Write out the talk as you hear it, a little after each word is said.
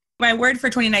my word for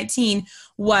 2019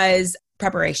 was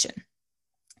preparation.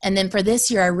 And then for this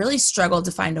year, I really struggled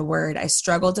to find a word. I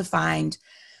struggled to find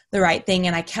the right thing.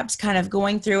 And I kept kind of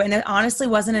going through, and it honestly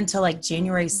wasn't until like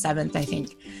January 7th, I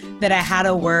think, that I had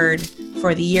a word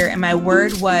for the year. And my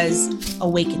word was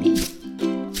awakening.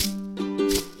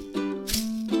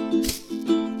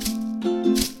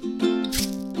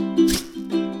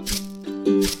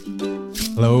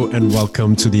 Hello and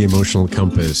welcome to the Emotional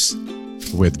Compass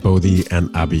with Bodhi and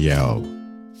Abiel.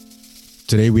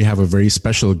 Today we have a very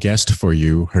special guest for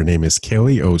you. Her name is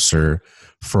Kaylee Oser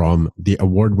from the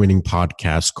award-winning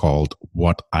podcast called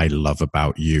What I Love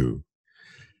About You.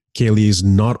 Kaylee is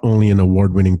not only an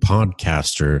award-winning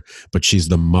podcaster, but she's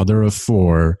the mother of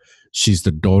 4. She's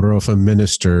the daughter of a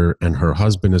minister, and her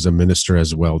husband is a minister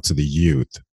as well to the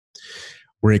youth.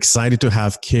 We're excited to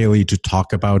have Kaylee to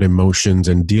talk about emotions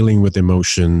and dealing with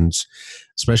emotions,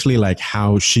 especially like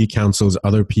how she counsels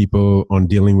other people on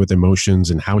dealing with emotions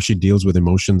and how she deals with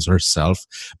emotions herself,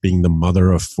 being the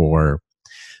mother of 4.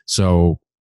 So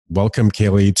welcome,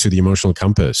 Kaylee, to the Emotional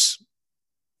Compass.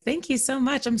 Thank you so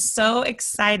much. I'm so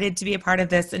excited to be a part of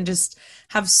this and just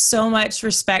have so much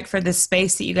respect for the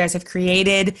space that you guys have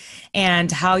created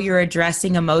and how you're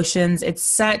addressing emotions. It's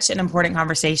such an important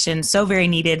conversation, so very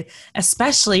needed,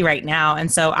 especially right now.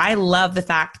 And so I love the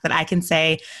fact that I can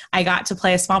say I got to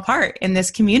play a small part in this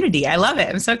community. I love it.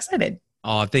 I'm so excited.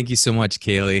 Oh, thank you so much,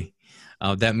 Kaylee.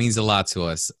 That means a lot to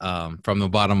us from the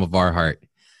bottom of our heart.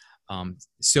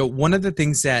 So one of the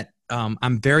things that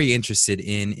I'm very interested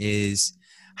in is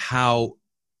how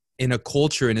in a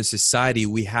culture, in a society,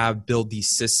 we have built these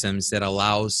systems that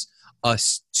allows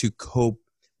us to cope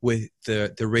with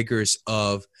the rigors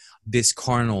of this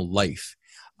carnal life.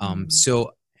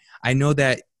 So I know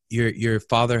that your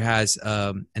father has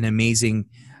an amazing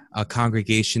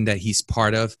congregation that he's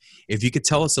part of. If you could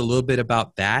tell us a little bit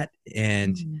about that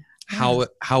and how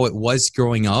it was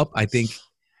growing up, I think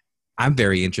I'm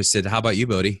very interested. How about you,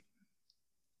 Bodhi?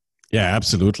 Yeah,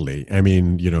 absolutely. I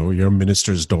mean, you're a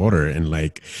minister's daughter, and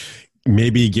like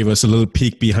maybe give us a little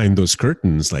peek behind those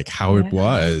curtains, like how it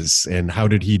was and how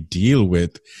did he deal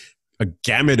with a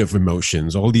gamut of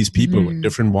emotions, all these people with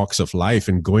different walks of life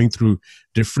and going through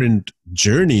different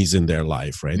journeys in their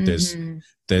life, right?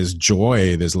 There's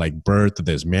joy, there's like birth,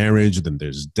 there's marriage, then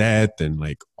there's death, and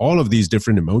like all of these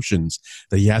different emotions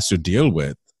that he has to deal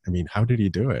with. I mean, how did he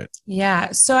do it?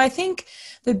 Yeah. So I think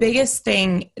the biggest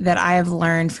thing that I have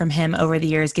learned from him over the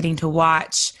years, getting to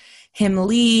watch him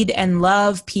lead and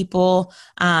love people,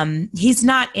 he's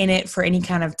not in it for any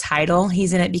kind of title.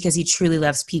 He's in it because he truly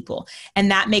loves people.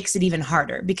 And that makes it even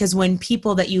harder because when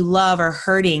people that you love are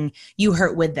hurting, you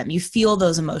hurt with them. You feel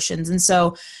those emotions. And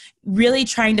so really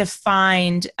trying to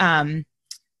find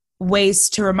ways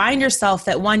to remind yourself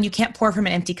that, one, you can't pour from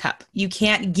an empty cup. You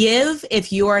can't give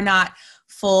if you are not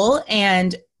full,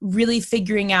 and really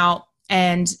figuring out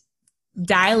and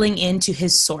dialing into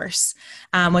his source,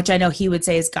 which I know he would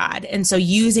say is God. And so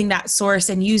using that source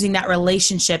and using that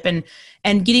relationship and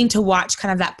getting to watch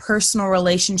kind of that personal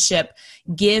relationship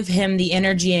give him the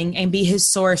energy and be his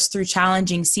source through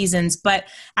challenging seasons. But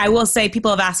I will say, people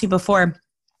have asked me before,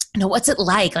 what's it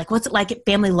like? Like, what's it like at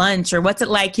family lunch? Or what's it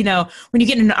like, when you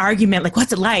get in an argument, like,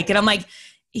 what's it like? And I'm like,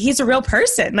 he's a real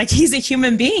person. Like, he's a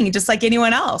human being, just like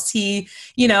anyone else. He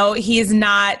doesn't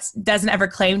ever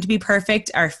claim to be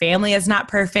perfect. Our family is not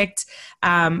perfect.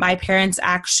 My parents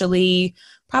actually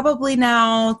probably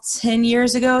now 10 or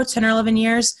 11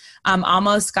 years,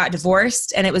 almost got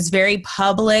divorced, and it was very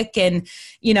public. And,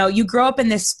 you grow up in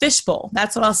this fishbowl.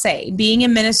 That's what I'll say. Being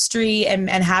in ministry and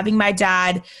having my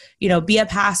dad, be a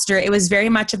pastor, it was very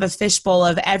much of a fishbowl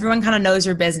of everyone kind of knows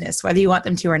your business, whether you want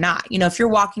them to or not. If you're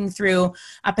walking through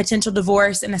a potential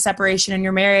divorce and a separation in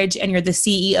your marriage and you're the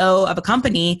CEO of a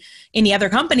company, any other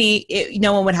company,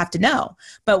 no one would have to know.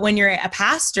 But when you're a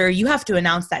pastor, you have to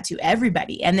announce that to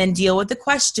everybody and then deal with the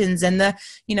questions and the,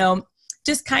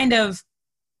 just kind of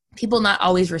people not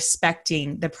always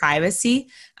respecting the privacy.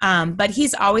 But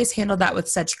he's always handled that with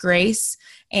such grace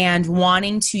and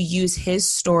wanting to use his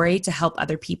story to help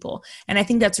other people. And I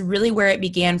think that's really where it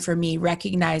began for me,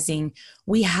 recognizing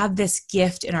we have this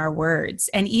gift in our words.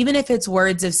 And even if it's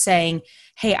words of saying,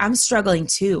 hey, I'm struggling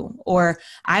too, or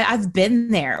I've been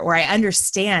there, or I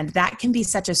understand, that can be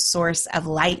such a source of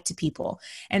light to people.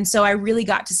 And so I really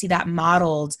got to see that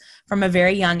modeled from a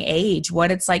very young age, what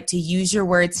it's like to use your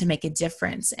words to make a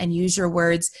difference and use your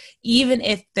words, even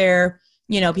if they're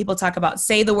people talk about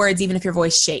say the words, even if your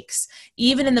voice shakes,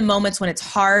 even in the moments when it's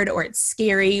hard or it's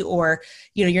scary or,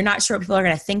 you're not sure what people are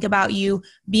going to think about you,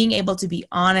 being able to be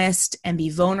honest and be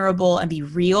vulnerable and be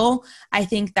real. I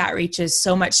think that reaches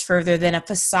so much further than a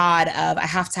facade of I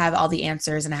have to have all the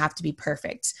answers and I have to be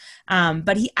perfect.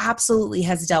 But he absolutely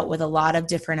has dealt with a lot of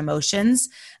different emotions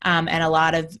and a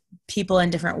lot of people in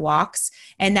different walks.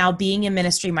 And now being in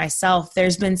ministry myself,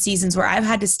 there's been seasons where I've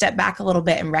had to step back a little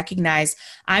bit and recognize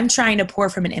I'm trying to pour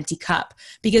from an empty cup.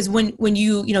 Because when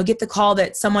you get the call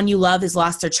that someone you love has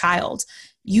lost their child,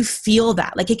 you feel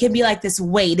that. Like it can be like this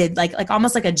weighted, like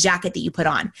almost like a jacket that you put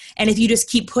on. And if you just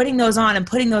keep putting those on and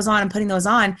putting those on and putting those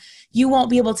on, you won't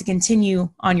be able to continue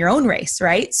on your own race,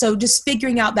 right? So just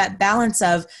figuring out that balance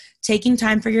of taking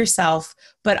time for yourself,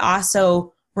 but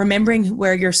also remembering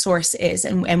where your source is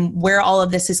and where all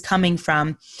of this is coming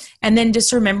from. And then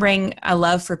just remembering a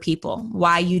love for people,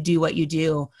 why you do what you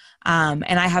do. And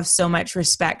I have so much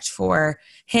respect for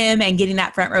him and getting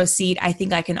that front row seat. I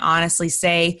think I can honestly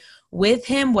say with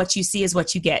him, what you see is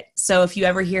what you get. So if you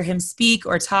ever hear him speak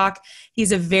or talk,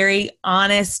 he's a very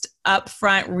honest,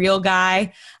 upfront, real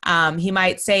guy. He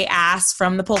might say ass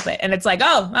from the pulpit and it's like,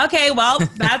 oh, okay, well,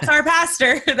 that's our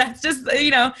pastor. That's just,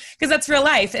 because that's real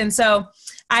life. And so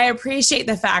I appreciate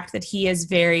the fact that he is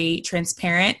very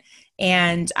transparent,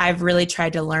 and I've really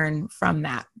tried to learn from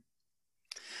that.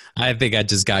 I think I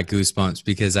just got goosebumps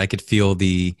because I could feel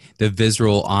the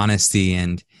visceral honesty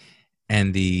and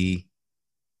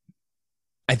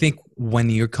I think when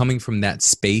you're coming from that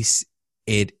space,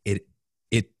 it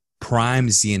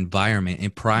primes the environment,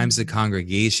 it primes the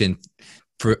congregation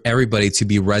for everybody to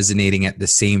be resonating at the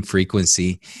same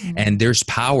frequency. Mm-hmm. And there's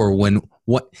power when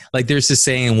there's this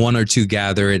saying, one or two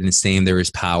gather in his name, there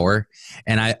is power.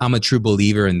 And I'm a true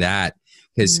believer in that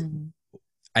because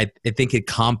I think it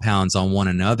compounds on one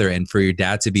another. And for your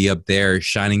dad to be up there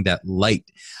shining that light,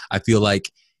 I feel like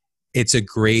it's a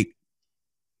great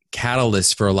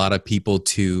catalyst for a lot of people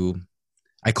to,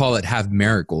 I call it have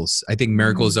miracles. I think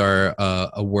miracles are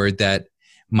a word that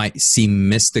might seem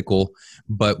mystical,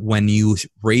 but when you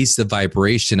raise the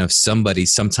vibration of somebody,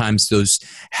 sometimes those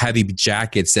heavy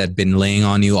jackets that have been laying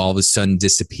on you all of a sudden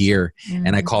disappear.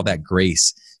 And I call that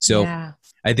grace. So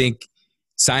I think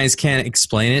science can't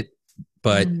explain it,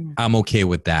 but I'm okay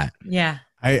with that. Yeah.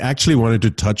 I actually wanted to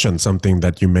touch on something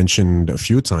that you mentioned a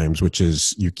few times, which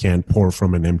is you can't pour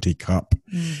from an empty cup.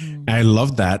 Mm-hmm. I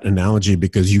love that analogy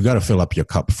because you got to fill up your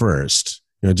cup first.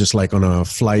 Just like on a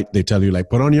flight, they tell you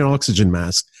put on your oxygen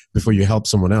mask before you help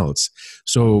someone else.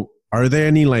 So are there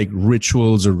any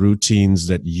rituals or routines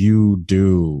that you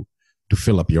do to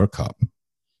fill up your cup?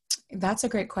 That's a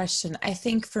great question. I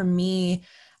think for me,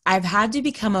 I've had to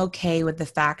become okay with the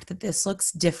fact that this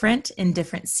looks different in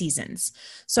different seasons.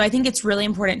 So I think it's really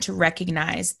important to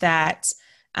recognize that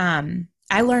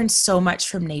I learned so much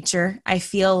from nature. I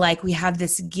feel like we have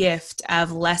this gift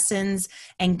of lessons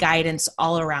and guidance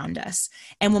all around us.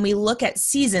 And when we look at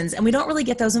seasons, and we don't really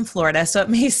get those in Florida, so it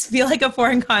may feel like a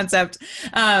foreign concept.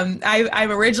 I'm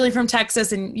originally from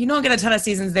Texas, and you don't get a ton of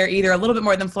seasons there either, a little bit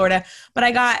more than Florida. But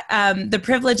I got the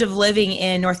privilege of living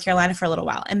in North Carolina for a little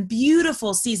while, and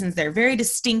beautiful seasons there, very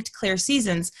distinct, clear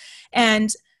seasons.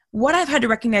 And what I've had to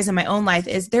recognize in my own life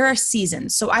is there are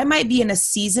seasons. So I might be in a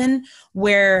season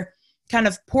where kind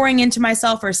of pouring into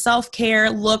myself or self-care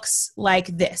looks like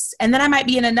this. And then I might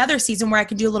be in another season where I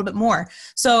can do a little bit more.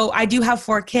 So I do have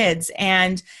 4 kids.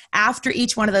 And after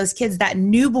each one of those kids, that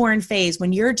newborn phase,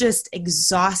 when you're just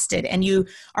exhausted and you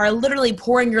are literally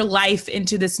pouring your life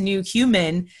into this new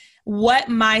human, what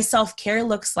my self-care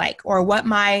looks like or what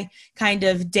my kind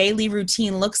of daily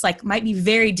routine looks like might be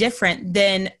very different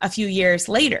than a few years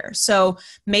later. So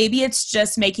maybe it's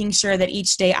just making sure that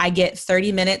each day I get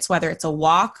 30 minutes, whether it's a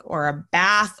walk or a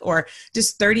bath or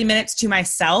just 30 minutes to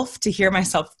myself to hear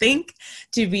myself think,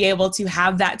 to be able to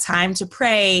have that time to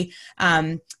pray,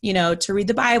 to read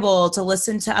the Bible, to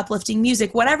listen to uplifting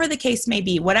music, whatever the case may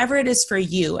be, whatever it is for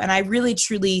you. And I really,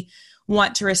 truly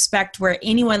want to respect where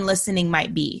anyone listening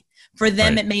might be. For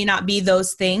them, It may not be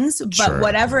those things, but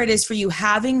whatever it is for you,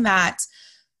 having that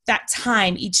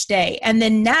time each day. And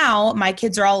then now my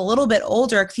kids are all a little bit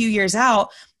older, a few years out,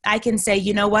 I can say,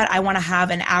 you know what, I want to have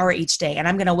an hour each day and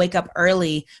I'm going to wake up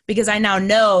early because I now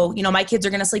know, my kids are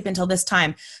going to sleep until this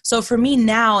time. So for me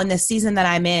now in the season that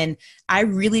I'm in, I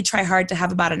really try hard to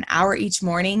have about an hour each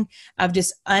morning of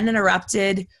just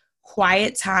uninterrupted,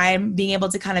 quiet time, being able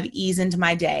to kind of ease into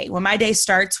my day. When my day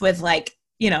starts with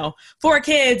 4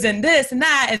 kids and this and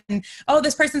that, and, oh,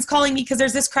 this person's calling me because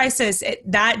there's this crisis,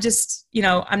 that just,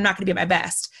 I'm not going to be at my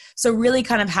best. So really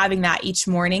kind of having that each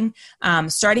morning,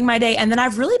 starting my day. And then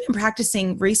I've really been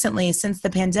practicing recently since the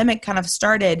pandemic kind of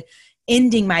started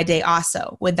ending my day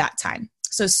also with that time.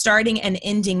 So starting and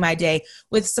ending my day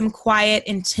with some quiet,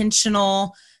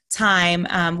 intentional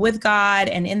time with God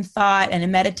and in thought and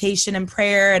in meditation and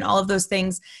prayer and all of those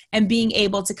things, and being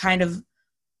able to kind of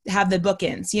have the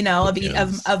bookends,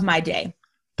 of my day.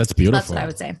 That's beautiful. That's what I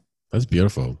would say. That's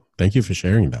beautiful. Thank you for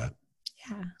sharing that.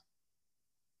 Yeah.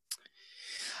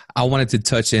 I wanted to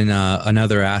touch in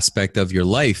another aspect of your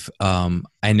life.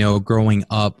 I know growing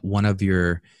up, one of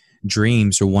your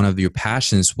dreams or one of your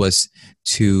passions was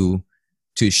to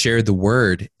share the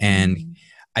word. And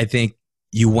I think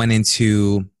you went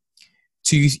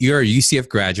you're a UCF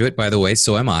graduate, by the way.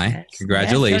 So am I. Yes.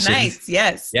 Congratulations. Yes, go Knights.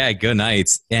 Yes. Yeah, go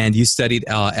Knights. And you studied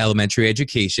elementary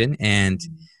education. And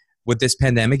with this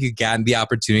pandemic, you got the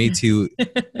opportunity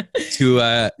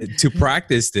to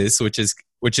practice this, which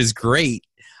is great.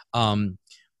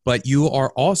 But you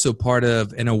are also part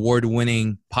of an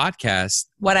award-winning podcast.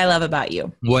 What I Love About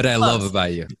You. What I Love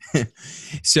About You.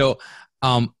 So,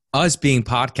 us being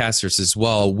podcasters as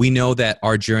well, we know that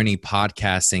our journey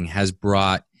podcasting has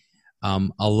brought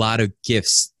a lot of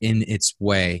gifts in its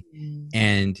way,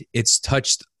 and it's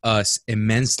touched us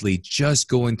immensely just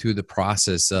going through the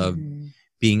process of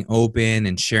being open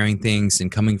and sharing things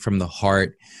and coming from the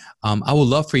heart. I would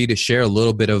love for you to share a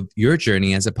little bit of your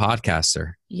journey as a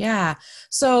podcaster. Yeah.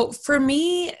 So for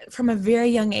me, from a very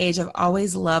young age, I've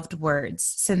always loved words.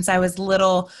 Since I was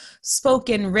little,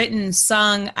 spoken, written,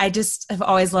 sung, I just have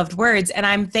always loved words. And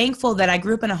I'm thankful that I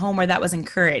grew up in a home where that was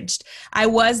encouraged. I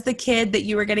was the kid that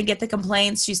you were going to get the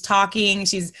complaints. She's talking,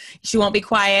 she won't be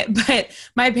quiet. But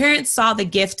my parents saw the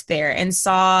gift there and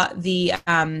saw the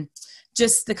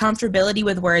just the comfortability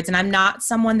with words. And I'm not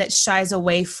someone that shies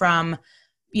away from,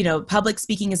 public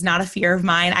speaking is not a fear of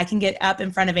mine. I can get up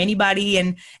in front of anybody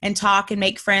and talk and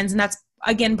make friends. And that's,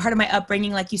 again, part of my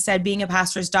upbringing. Like you said, being a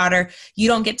pastor's daughter, you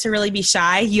don't get to really be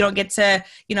shy. You don't get to,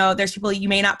 there's people you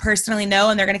may not personally know,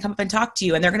 and they're going to come up and talk to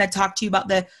you, and they're going to talk to you about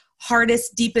the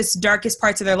hardest, deepest, darkest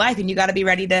parts of their life. And you got to be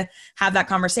ready to have that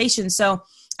conversation. So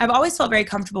I've always felt very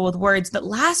comfortable with words, but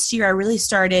last year I really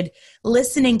started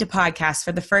listening to podcasts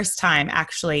for the first time,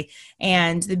 actually,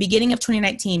 and the beginning of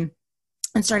 2019,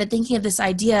 and started thinking of this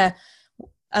idea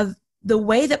of the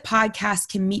way that podcasts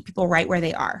can meet people right where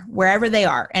they are, wherever they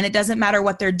are. And it doesn't matter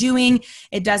what they're doing.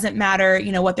 It doesn't matter,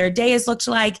 what their day has looked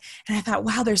like. And I thought,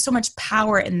 wow, there's so much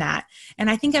power in that. And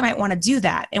I think I might want to do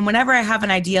that. And whenever I have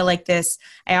an idea like this,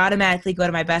 I automatically go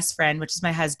to my best friend, which is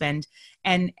my husband.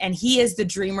 And he is the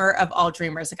dreamer of all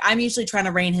dreamers. Like, I'm usually trying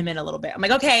to rein him in a little bit. I'm like,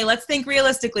 okay, let's think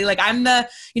realistically. Like, I'm the,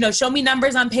 show me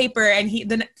numbers on paper, and he,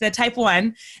 the type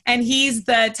 1, and he's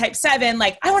the type 7.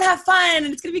 Like, I want to have fun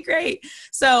and it's going to be great.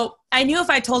 So I knew if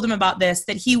I told him about this,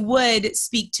 that he would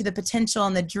speak to the potential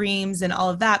and the dreams and all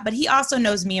of that. But he also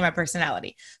knows me and my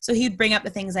personality. So he'd bring up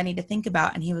the things I need to think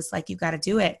about. And he was like, you've got to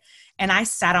do it. And I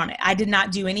sat on it. I did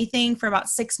not do anything for about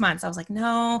 6 months. I was like,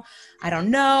 no, I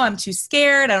don't know. I'm too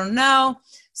scared. I don't know.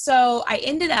 So I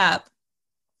ended up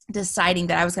deciding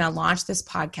that I was going to launch this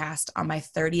podcast on my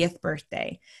 30th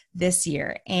birthday this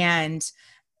year. And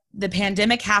the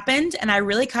pandemic happened, and I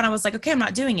really kind of was like, okay, I'm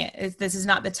not doing it. This is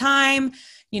not the time.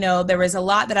 There was a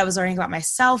lot that I was learning about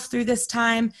myself through this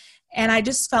time. And I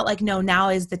just felt like, no, now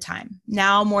is the time.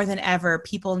 Now more than ever,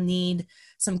 people need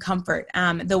some comfort.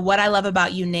 The What I Love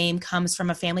About You name comes from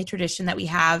a family tradition that we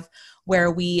have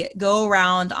where we go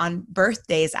around on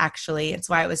birthdays, actually. It's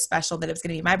why it was special that it was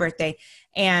going to be my birthday.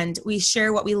 And we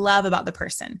share what we love about the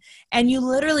person. And you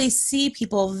literally see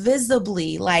people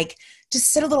visibly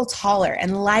just sit a little taller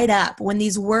and light up when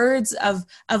these words of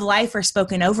life are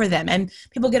spoken over them. And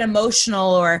people get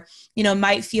emotional or,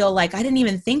 might feel like, I didn't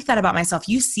even think that about myself.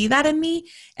 You see that in me?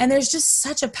 And there's just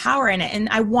such a power in it. And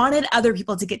I wanted other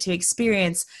people to get to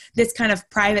experience this kind of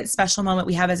private, special moment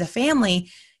we have as a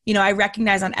family. I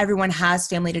recognize not everyone has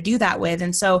family to do that with.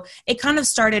 And so it kind of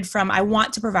started from, I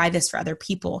want to provide this for other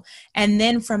people. And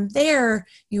then from there,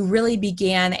 you really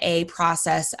began a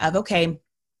process of, okay,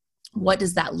 what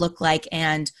does that look like?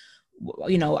 And,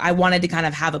 I wanted to kind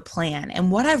of have a plan.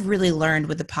 And what I've really learned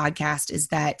with the podcast is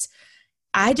that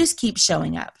I just keep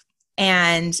showing up,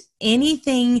 and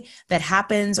anything that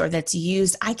happens or that's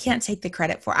used, I can't take the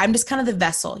credit for. I'm just kind of the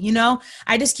vessel,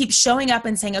 I just keep showing up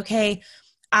and saying, okay,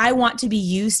 I want to be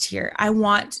used here. I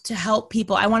want to help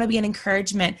people. I want to be an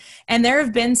encouragement. And there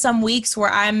have been some weeks where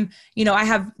I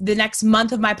have the next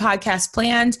month of my podcast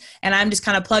planned, and I'm just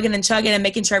kind of plugging and chugging and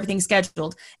making sure everything's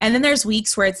scheduled. And then there's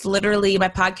weeks where it's literally my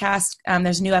podcast.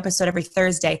 There's a new episode every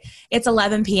Thursday. It's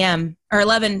 11 p.m.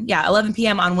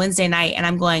 on Wednesday night. And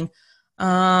I'm going,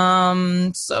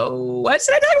 so what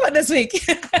should I talk about this week?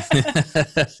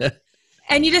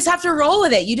 And you just have to roll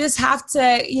with it. You just have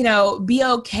to, be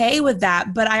okay with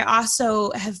that. But I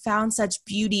also have found such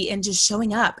beauty in just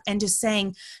showing up and just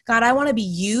saying, God, I want to be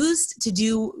used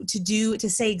to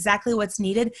say exactly what's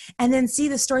needed. And then see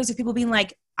the stories of people being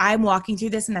like, I'm walking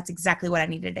through this and that's exactly what I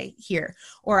needed to hear.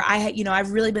 Or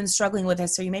I've really been struggling with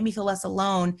this. So you made me feel less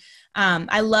alone.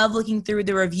 I love looking through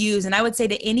the reviews. And I would say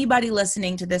to anybody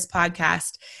listening to this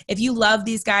podcast, if you love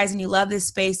these guys and you love this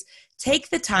space, take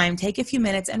the time, take a few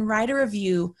minutes and write a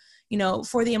review,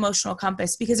 for the Emotional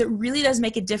Compass, because it really does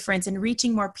make a difference in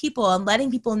reaching more people and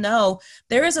letting people know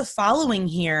there is a following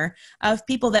here of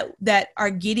people that are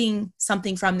getting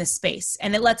something from this space.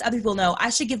 And it lets other people know I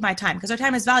should give my time, because our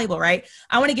time is valuable, right?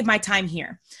 I want to give my time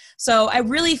here. So I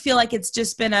really feel like it's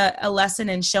just been a lesson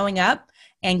in showing up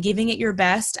and giving it your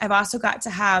best. I've also got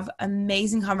to have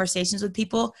amazing conversations with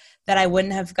people that I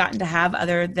wouldn't have gotten to have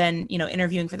other than,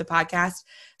 interviewing for the podcast.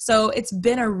 So it's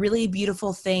been a really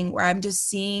beautiful thing where I'm just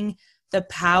seeing the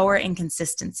power and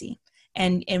consistency.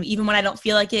 And even when I don't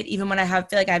feel like it, even when I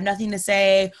feel like I have nothing to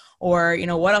say or,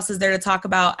 what else is there to talk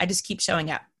about, I just keep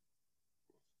showing up.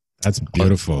 That's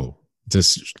beautiful.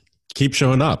 Just keep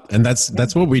showing up. And that's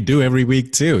what we do every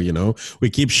week too.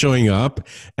 We keep showing up.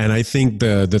 And I think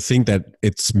the thing that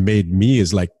it's made me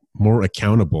is like more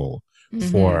accountable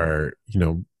for,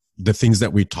 the things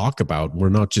that we talk about. We're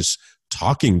not just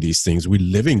talking these things, we're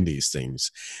living these things.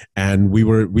 And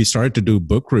we started to do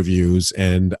book reviews,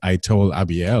 and I told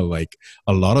Abiel, like,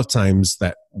 a lot of times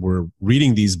that we're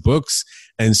reading these books,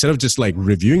 and instead of just like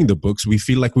reviewing the books, we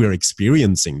feel like we're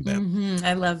experiencing them.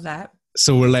 I love that.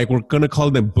 So we're going to call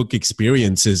them book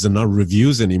experiences and not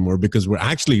reviews anymore, because we're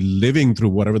actually living through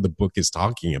whatever the book is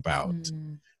talking about.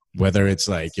 Whether it's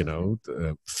like,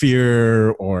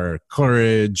 fear or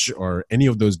courage or any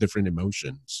of those different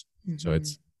emotions. So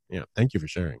it's, thank you for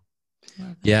sharing.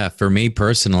 Yeah. For me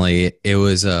personally,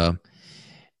 I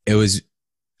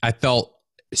felt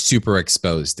super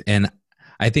exposed, and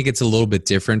I think it's a little bit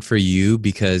different for you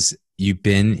because you've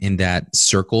been in that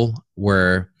circle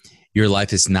where your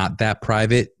life is not that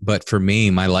private. But for me,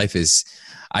 my life is,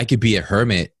 I could be a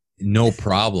hermit, no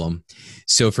problem.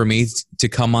 So for me to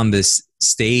come on this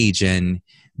stage and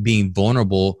being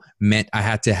vulnerable meant I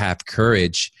had to have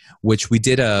courage, which we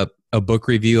did a book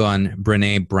review on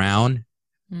Brené Brown.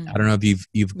 I don't know if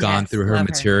you've gone through her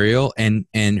material, and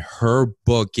her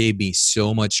book gave me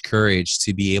so much courage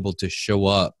to be able to show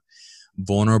up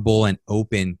vulnerable and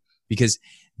open, because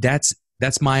that's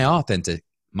my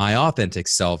authentic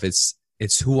self.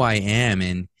 It's who I am.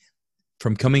 And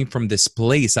from coming from this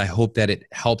place, I hope that it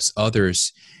helps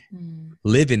others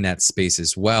live in that space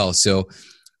as well. So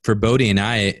for Bodhi and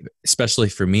I, especially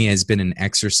for me, has been an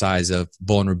exercise of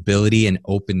vulnerability and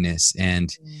openness and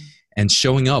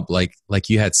showing up. Like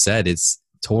you had said, it's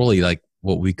totally like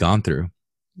what we've gone through.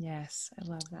 Yes, I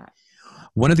love that.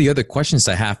 One of the other questions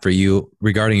I have for you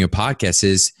regarding your podcast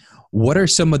is, what are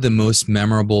some of the most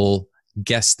memorable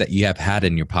guests that you have had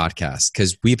in your podcast?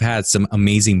 Because we've had some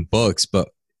amazing books, but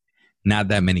not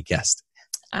that many guests.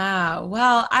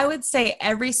 Well, I would say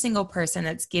every single person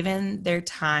that's given their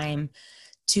time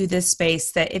to this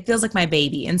space, that it feels like my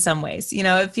baby in some ways.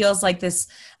 It feels like this,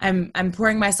 I'm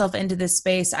pouring myself into this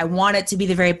space. I want it to be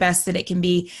the very best that it can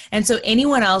be. And so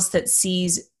anyone else that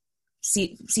sees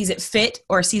it fit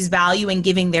or sees value in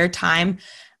giving their time,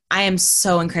 I am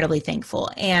so incredibly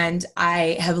thankful. And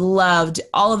I have loved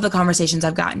all of the conversations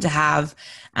I've gotten to have.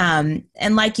 And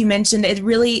like you mentioned,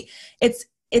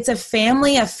 it's a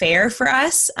family affair for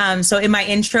us. So in my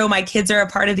intro, my kids are a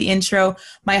part of the intro.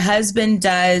 My husband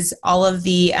does all of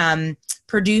the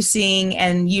producing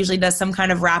and usually does some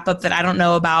kind of wrap up that I don't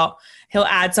know about. He'll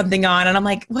add something on and I'm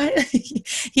like, what?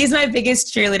 He's my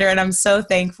biggest cheerleader and I'm so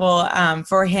thankful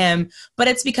for him. But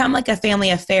it's become like a family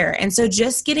affair. And so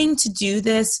just getting to do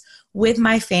this with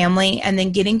my family and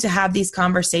then getting to have these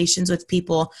conversations with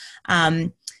people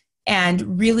and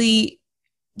really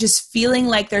just feeling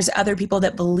like there's other people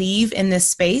that believe in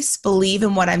this space, believe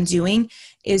in what I'm doing,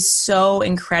 is so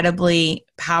incredibly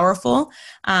powerful.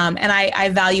 And I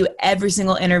value every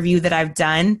single interview that I've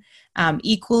done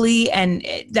equally. And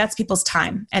that's people's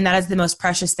time. And that is the most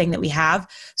precious thing that we have.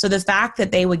 So the fact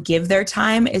that they would give their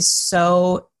time is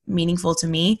so meaningful to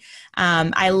me.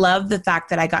 I love the fact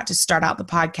that I got to start out the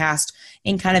podcast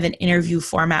in kind of an interview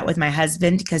format with my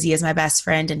husband because he is my best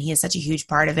friend and he is such a huge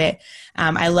part of it.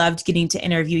 I loved getting to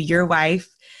interview your wife.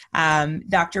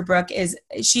 Dr. Brooke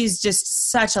she's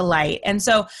just such a light. And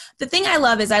so the thing I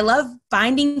love is I love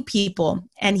finding people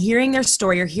and hearing their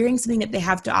story or hearing something that they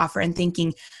have to offer and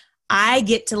thinking, I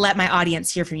get to let my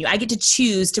audience hear from you. I get to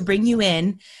choose to bring you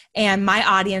in, and my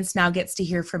audience now gets to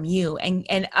hear from you.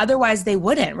 And otherwise they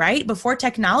wouldn't, right? Before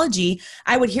technology,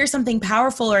 I would hear something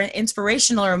powerful or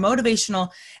inspirational or motivational,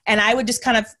 and I would just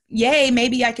kind of, yay,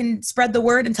 maybe I can spread the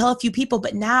word and tell a few people.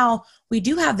 But now we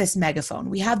do have this megaphone.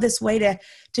 We have this way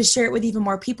to share it with even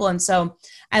more people. And so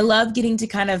I love getting to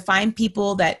kind of find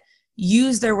people that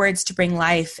use their words to bring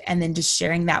life, and then just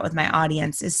sharing that with my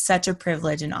audience is such a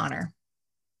privilege and honor.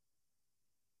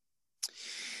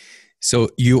 So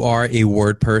you are a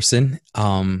word person.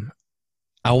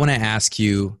 I want to ask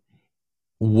you,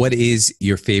 what is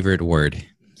your favorite word?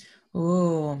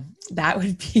 Ooh, that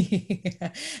would be,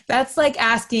 that's like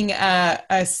asking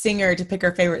a singer to pick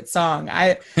her favorite song.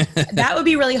 That would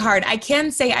be really hard. I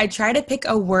can say I try to pick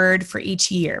a word for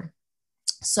each year.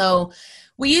 So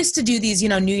we used to do these,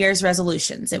 New Year's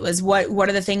resolutions. It was what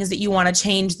are the things that you want to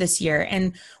change this year?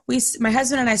 And my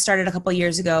husband and I started a couple of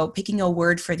years ago picking a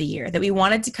word for the year that we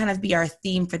wanted to kind of be our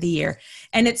theme for the year.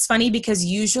 And it's funny because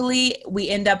usually we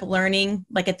end up learning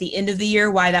like at the end of the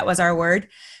year why that was our word.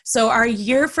 So our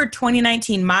year for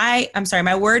 2019, my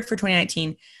word for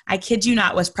 2019, I kid you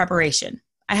not, was preparation.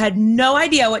 I had no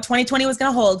idea what 2020 was going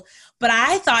to hold, but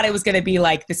I thought it was going to be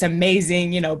like this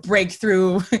amazing,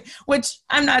 breakthrough, which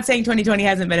I'm not saying 2020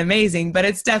 hasn't been amazing, but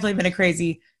it's definitely been a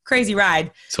crazy, crazy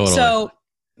ride. Totally. So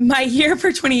my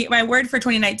word for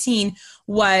 2019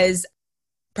 was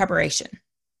preparation.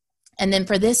 And then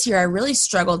for this year, I really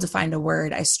struggled to find a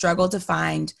word. I struggled to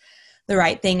find the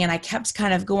right thing. And I kept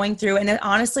kind of going through, and it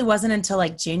honestly wasn't until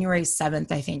like January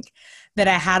 7th, I think, that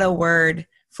I had a word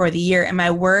for the year. And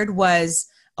my word was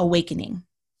awakening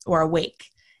or awake.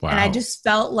 Wow. And I just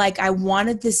felt like I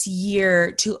wanted this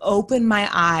year to open my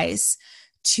eyes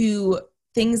to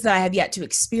things that I have yet to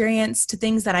experience, to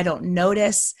things that I don't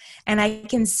notice. And I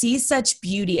can see such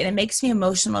beauty, and it makes me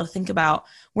emotional to think about,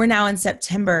 we're now in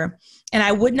September, and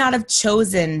I would not have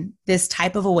chosen this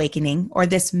type of awakening or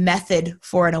this method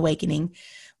for an awakening.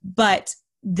 But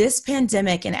this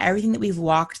pandemic and everything that we've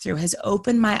walked through has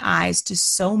opened my eyes to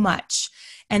so much,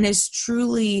 and is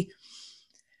truly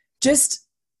just,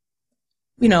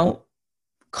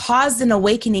 caused an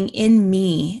awakening in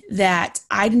me that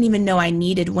I didn't even know I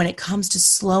needed when it comes to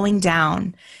slowing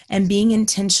down and being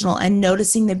intentional and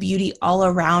noticing the beauty all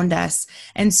around us.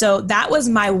 And so that was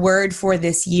my word for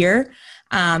this year.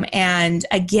 And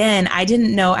again, I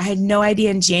didn't know, I had no idea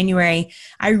in January.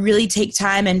 I really take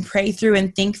time and pray through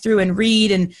and think through and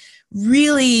read and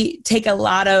really take a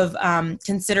lot of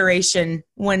consideration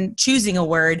when choosing a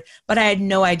word, but I had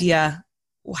no idea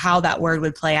how that word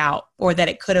would play out, or that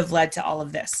it could have led to all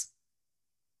of this.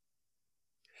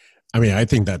 I mean, I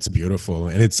think that's beautiful.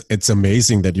 And it's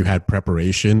amazing that you had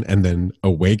preparation and then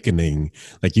awakening.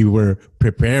 Like you were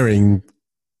preparing,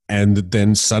 and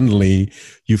then suddenly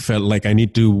you felt like, I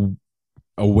need to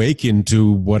awaken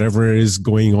to whatever is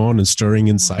going on and stirring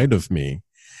inside of me.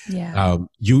 Yeah.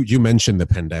 You mentioned the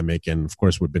pandemic, and of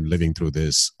course we've been living through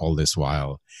this all this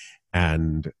while,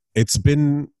 and it's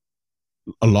been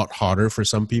a lot harder for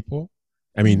some people.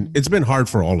 I mean, it's been hard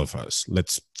for all of us,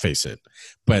 let's face it.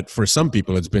 But for some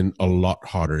people, it's been a lot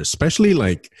harder, especially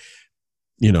like,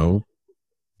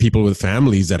 people with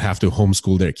families that have to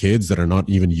homeschool their kids that are not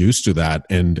even used to that.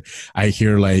 And I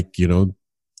hear like,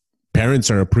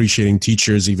 parents are appreciating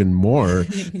teachers even more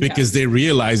because they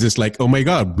realize it's like, oh my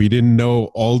God, we didn't know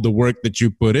all the work that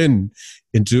you put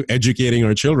into educating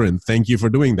our children. Thank you for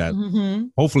doing that. Mm-hmm.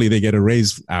 Hopefully they get a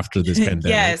raise after this pandemic.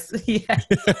 Yes.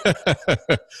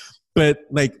 But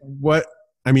like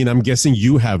I'm guessing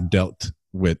you have dealt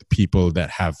with people that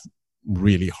have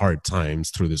really hard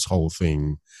times through this whole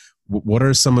thing. What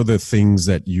are some of the things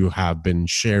that you have been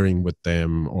sharing with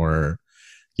them, or,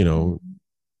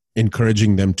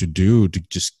 encouraging them to do to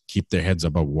just keep their heads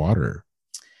above water?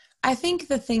 I think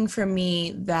the thing for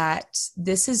me that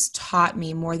this has taught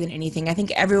me more than anything, I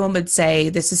think everyone would say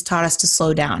this has taught us to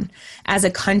slow down as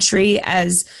a country,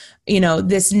 as,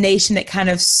 this nation that kind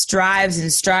of strives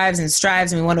and strives and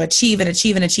strives, and we want to achieve and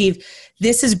achieve and achieve.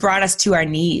 This has brought us to our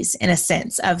knees in a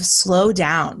sense of slow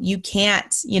down. You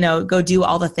can't, go do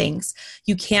all the things.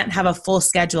 You can't have a full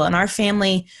schedule. And our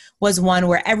family was one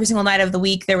where every single night of the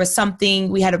week there was something.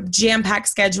 We had a jam-packed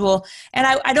schedule. And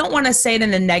I don't want to say it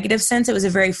in a negative sense. It was a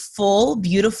very full,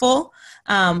 beautiful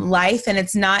life. And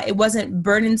it wasn't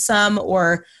burdensome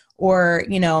or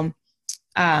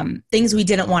things we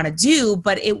didn't want to do,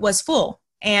 but it was full.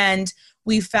 And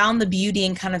we found the beauty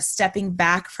in kind of stepping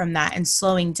back from that and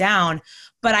slowing down.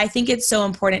 But I think it's so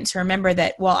important to remember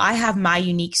that while I have my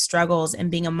unique struggles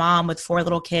in being a mom with 4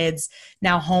 little kids,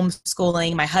 now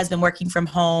homeschooling, my husband working from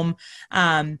home,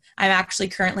 I'm actually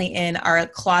currently in our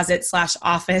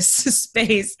closet/office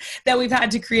space that we've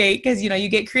had to create because, you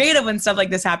get creative when stuff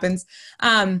like this happens.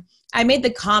 I made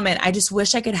the comment, I just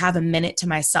wish I could have a minute to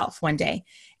myself one day.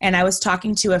 And I was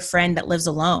talking to a friend that lives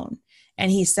alone.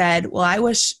 And he said, well, I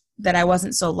wish that I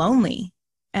wasn't so lonely.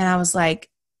 And I was like,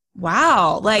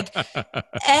 wow, like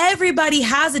everybody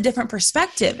has a different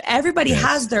perspective. Everybody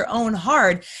has their own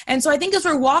hard. And so I think as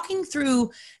we're walking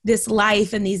through this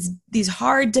life and these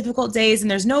hard, difficult days, and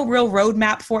there's no real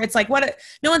roadmap for it, it's like,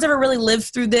 no one's ever really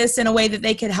lived through this in a way that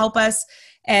they could help us.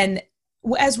 And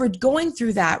as we're going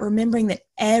through that, remembering that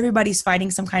everybody's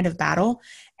fighting some kind of battle,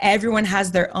 everyone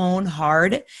has their own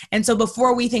hard. And so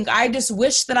before we think, I just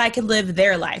wish that I could live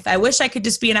their life, I wish I could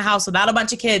just be in a house without a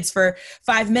bunch of kids for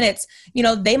 5 minutes,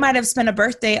 they might have spent a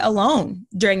birthday alone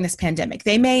during this pandemic.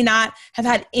 They may not have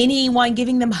had anyone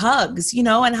giving them hugs,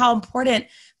 and how important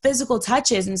physical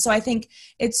touch is. And so I think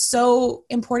it's so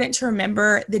important to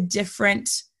remember the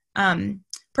different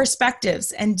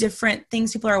perspectives and different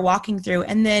things people are walking through.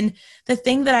 And then the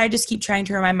thing that I just keep trying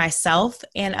to remind myself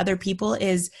and other people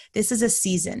is this is a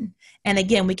season. And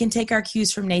again, we can take our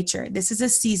cues from nature. This is a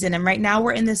season. And right now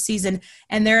we're in this season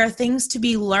and there are things to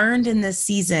be learned in this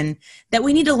season that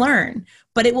we need to learn,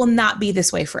 but it will not be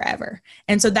this way forever.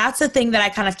 And so that's the thing that I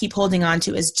kind of keep holding on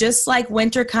to is just like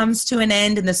winter comes to an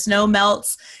end and the snow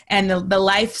melts and the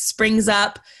life springs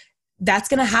up, that's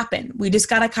going to happen. We just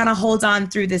got to kind of hold on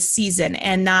through this season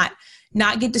and not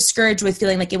get discouraged with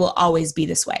feeling like it will always be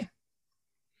this way.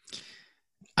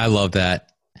 I love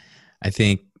that. I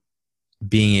think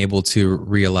being able to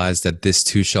realize that this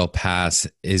too shall pass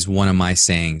is one of my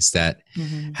sayings that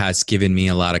has given me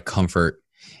a lot of comfort,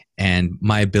 and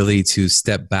my ability to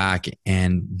step back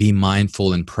and be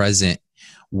mindful and present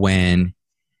when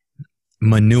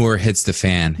manure hits the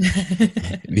fan,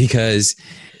 because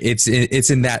it's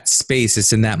in that space,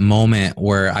 it's in that moment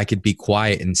where I could be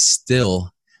quiet and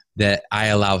still, that I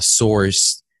allow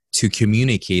source to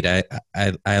communicate. I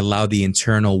allow the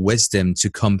internal wisdom to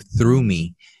come through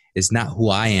me. It's not who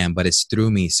I am, but it's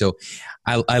through me. So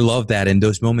I love that. In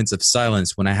those moments of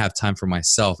silence, when I have time for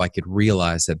myself, I could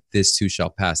realize that this too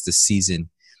shall pass. The season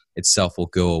itself will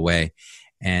go away.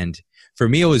 And for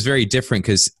me, it was very different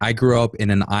because I grew up in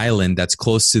an island that's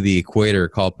close to the equator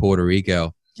called Puerto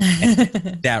Rico.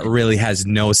 And that really has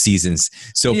no seasons.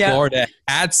 So Florida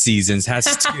had seasons,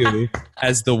 has 2,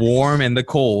 has the warm and the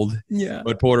cold. Yeah.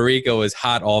 But Puerto Rico is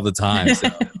hot all the time. So.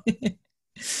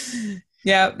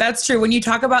 Yeah, that's true. When you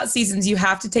talk about seasons, you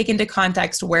have to take into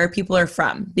context where people are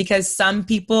from, because some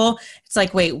people, it's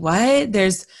like, wait, what?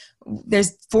 There's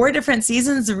 4 different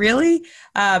seasons, really?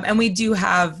 And we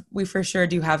for sure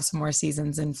do have some more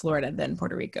seasons in Florida than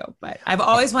Puerto Rico. But I've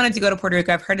always wanted to go to Puerto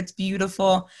Rico. I've heard it's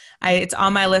beautiful. It's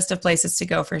on my list of places to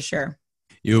go for sure.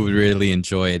 You would really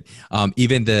enjoy it.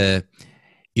 Even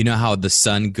how the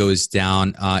sun goes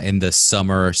down in the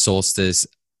summer solstice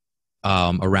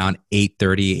around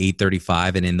 8:30,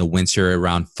 8:35, and in the winter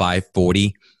around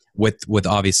 5:40. With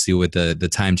obviously with the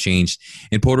time change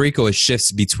in Puerto Rico, it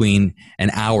shifts between an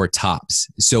hour tops.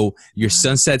 So your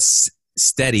sunset's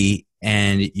steady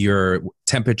and your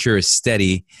temperature is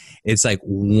steady. It's like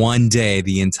one day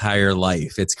the entire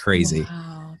life. It's crazy.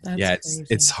 Wow, that's crazy.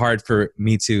 It's hard for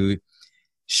me to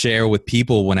share with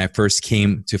people when I first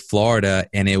came to Florida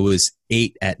and it was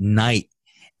 8 at night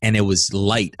and it was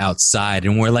light outside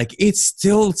and we're like, it's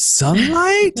still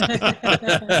sunlight.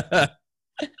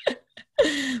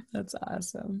 That's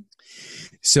awesome.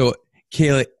 So,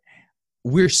 Kayla,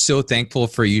 we're so thankful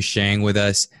for you sharing with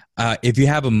us. If you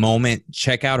have a moment,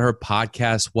 check out her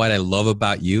podcast, What I Love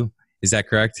About You. Is that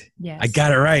correct? Yes. I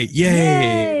got it right.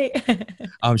 Yay!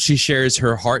 She shares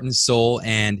her heart and soul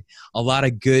and a lot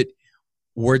of good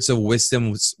words of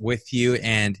wisdom with you.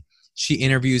 And she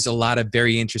interviews a lot of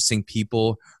very interesting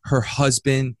people. Her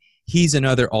husband, he's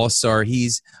another all-star.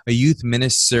 He's a youth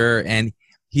minister and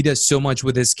he does so much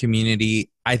with his community.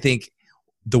 I think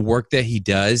the work that he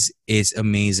does is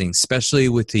amazing, especially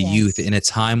with the youth in a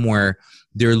time where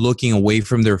they're looking away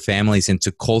from their families into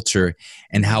culture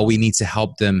and how we need to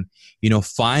help them,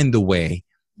 find the way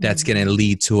that's going to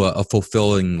lead to a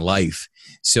fulfilling life.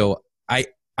 So I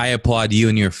applaud you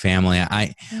and your family.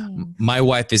 My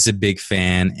wife is a big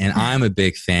fan and I'm a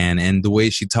big fan, and the way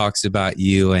she talks about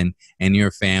you and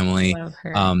your family,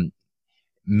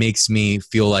 makes me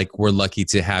feel like we're lucky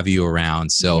to have you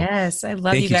around. So yes, I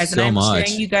love thank you guys. so and I'm much.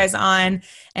 cheering you guys on.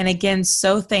 And again,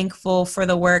 so thankful for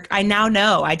the work. I now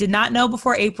know, I did not know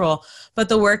before April, but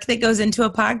the work that goes into a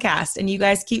podcast, and you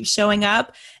guys keep showing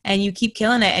up and you keep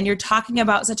killing it. And you're talking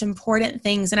about such important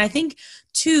things. And I think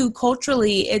too,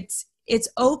 culturally, it's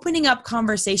opening up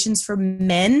conversations for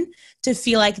men to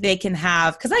feel like they can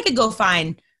have, because I could go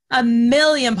find a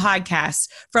million podcasts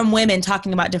from women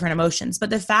talking about different emotions. But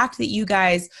the fact that you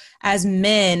guys as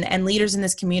men and leaders in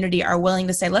this community are willing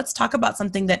to say, let's talk about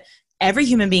something that every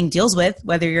human being deals with,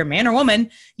 whether you're a man or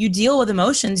woman, you deal with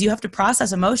emotions, you have to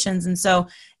process emotions. And so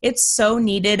it's so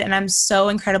needed. And I'm so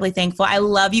incredibly thankful. I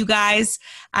love you guys.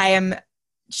 I am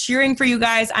cheering for you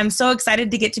guys. I'm so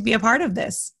excited to get to be a part of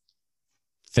this.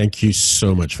 Thank you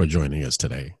so much for joining us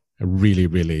today. Really,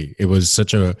 really, it was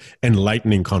such a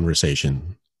enlightening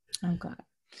conversation. Oh God.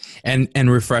 And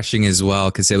refreshing as well,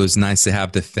 because it was nice to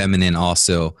have the feminine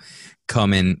also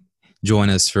come and join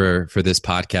us for this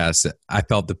podcast. I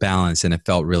felt the balance and it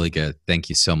felt really good. Thank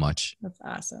you so much. That's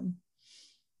awesome.